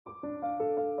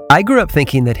I grew up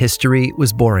thinking that history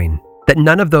was boring, that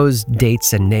none of those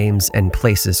dates and names and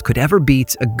places could ever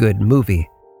beat a good movie.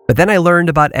 But then I learned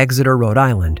about Exeter, Rhode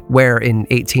Island, where in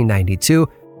 1892,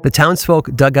 the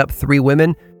townsfolk dug up 3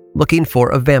 women looking for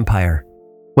a vampire.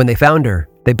 When they found her,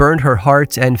 they burned her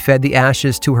heart and fed the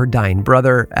ashes to her dying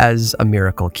brother as a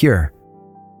miracle cure.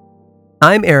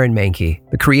 I'm Aaron Mahnke,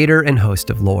 the creator and host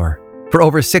of Lore. For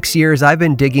over 6 years, I've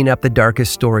been digging up the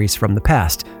darkest stories from the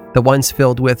past, the ones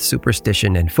filled with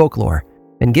superstition and folklore,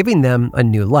 and giving them a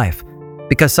new life,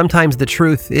 because sometimes the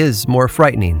truth is more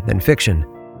frightening than fiction.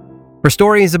 For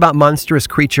stories about monstrous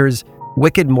creatures,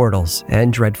 wicked mortals,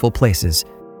 and dreadful places,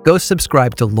 go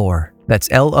subscribe to Lore, that's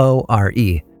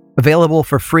Lore, available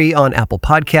for free on Apple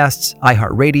Podcasts,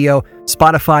 iHeartRadio,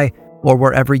 Spotify, or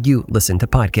wherever you listen to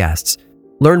podcasts.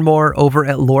 Learn more over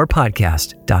at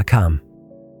lorepodcast.com.